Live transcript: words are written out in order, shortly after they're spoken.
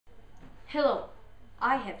Hello,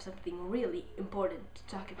 I have something really important to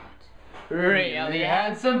talk about. Really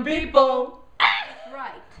handsome people! That's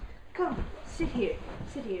right. Come, sit here,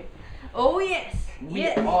 sit here. Oh yes, We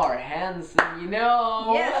yes. are handsome, you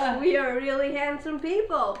know! Yes, we are really handsome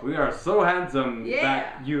people. We are so handsome Yeah.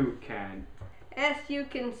 that you can. As you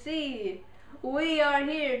can see, we are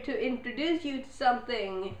here to introduce you to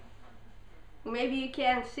something. Maybe you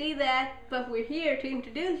can't see that, but we're here to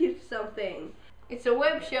introduce you to something. It's a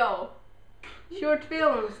web show. Short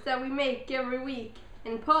films that we make every week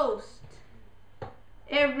and post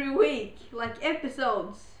every week, like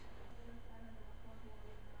episodes.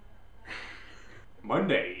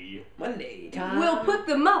 Monday. Monday time. We'll put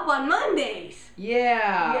them up on Mondays.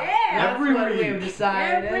 Yeah! Yeah. That's Every what week. we've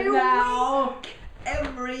decided Every now.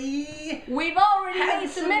 Every... We've already made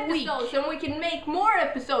some Handsome week. episodes and we can make more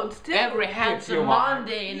episodes too. Every you handsome want.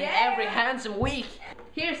 Monday and Yeah. every handsome week.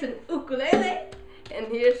 Here's an ukulele and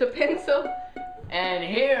here's a pencil. And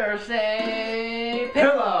here's a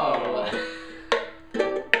pillow.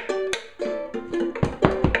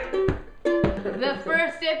 The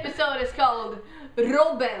first episode is called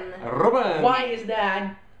Robin. Robin. Why is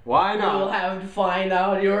that? Why You'll not? have to find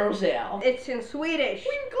out yourself. It's in Swedish.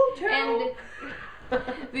 And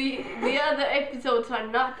the other episodes are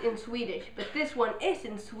not in Swedish, but this one is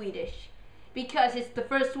in Swedish because it's the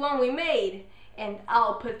first one we made. And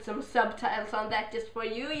I'll put some subtitles on that just for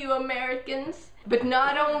you, you Americans. But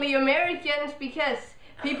not only Americans, because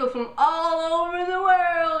people from all over the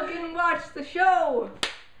world can watch the show.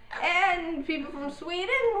 And people from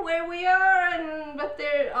Sweden, where we are, but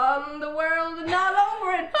they're on the world and all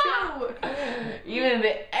over it too. Even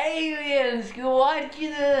the aliens can watch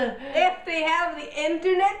the... If they have the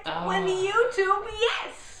internet Oh. with YouTube,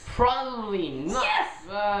 yes! Probably not, Yes!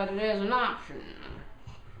 but it is an option.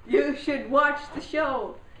 You should watch the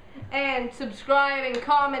show and subscribe and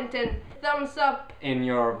comment and thumbs up. In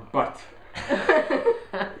your butt.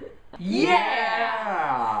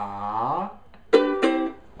 Yeah!